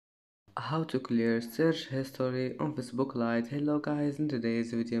How to clear search history on Facebook Lite. Hello guys, in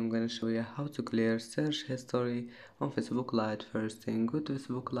today's video I'm gonna show you how to clear search history on Facebook Lite. First thing, go to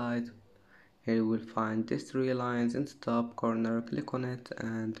Facebook Lite. Here you will find these three lines in the top corner. Click on it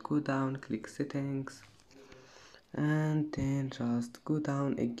and go down, click settings, and then just go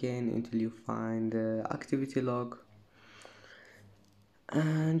down again until you find the activity log,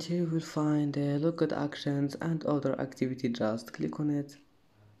 and here you will find look at actions and other activity. Just click on it,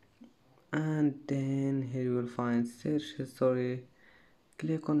 and then here you will find search history.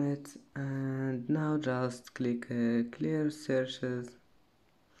 Click on it, and now just click clear searches,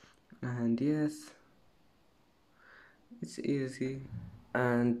 and yes, it's easy.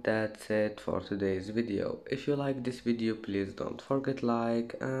 And that's it for today's video. If you like this video, please don't forget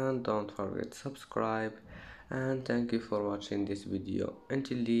like and don't forget subscribe, and thank you for watching this video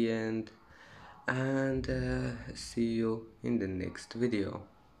until the end, and see you in the next video.